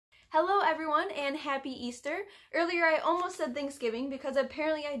everyone, and happy Easter. Earlier I almost said Thanksgiving because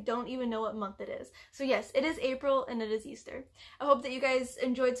apparently I don't even know what month it is. So yes, it is April and it is Easter. I hope that you guys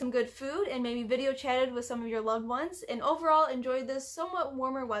enjoyed some good food and maybe video chatted with some of your loved ones and overall enjoyed this somewhat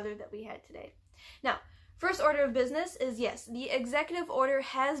warmer weather that we had today. Now, first order of business is yes, the executive order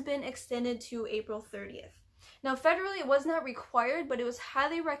has been extended to April 30th. Now, federally, it was not required, but it was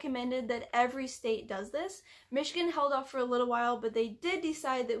highly recommended that every state does this. Michigan held off for a little while, but they did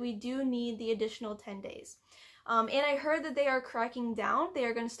decide that we do need the additional 10 days. And I heard that they are cracking down. They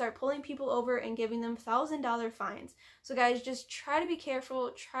are going to start pulling people over and giving them $1,000 fines. So guys, just try to be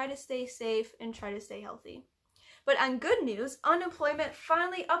careful, try to stay safe, and try to stay healthy. But on good news, unemployment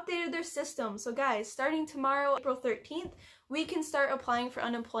finally updated their system. So guys, starting tomorrow, April 13th, we can start applying for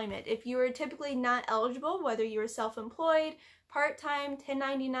unemployment. If you are typically not eligible, whether you are self-employed, part-time,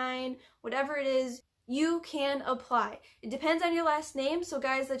 1099, whatever it is, you can apply. It depends on your last name, so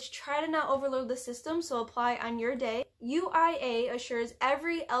guys, let's try to not overload the system, so apply on your day. UIA assures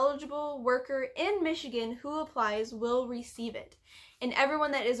every eligible worker in Michigan who applies will receive it. And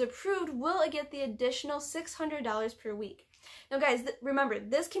everyone that is approved will get the additional $600 per week. Now guys, remember,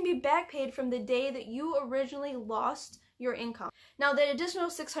 this can be back paid from the day that you originally lost your income. Now the additional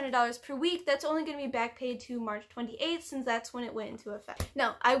 $600 per week, that's only going to be back paid to March 28th since that's when it went into effect.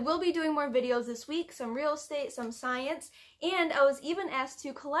 Now, I will be doing more videos this week, some real estate, some science, and I was even asked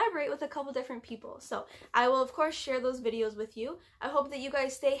to collaborate with a couple different people. So I will of course share those videos with you. I hope that you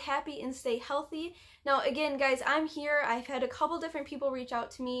guys stay happy and stay healthy. Now again guys, I'm here. I've had a couple different people reach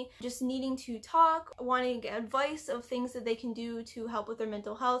out to me just needing to talk, wanting advice of things that they can do to help with their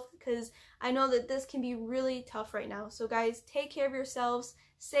mental health, because I know that this can be really tough right now. So guys, take care of yourselves,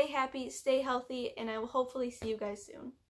 stay happy, stay healthy, and I will hopefully see you guys soon.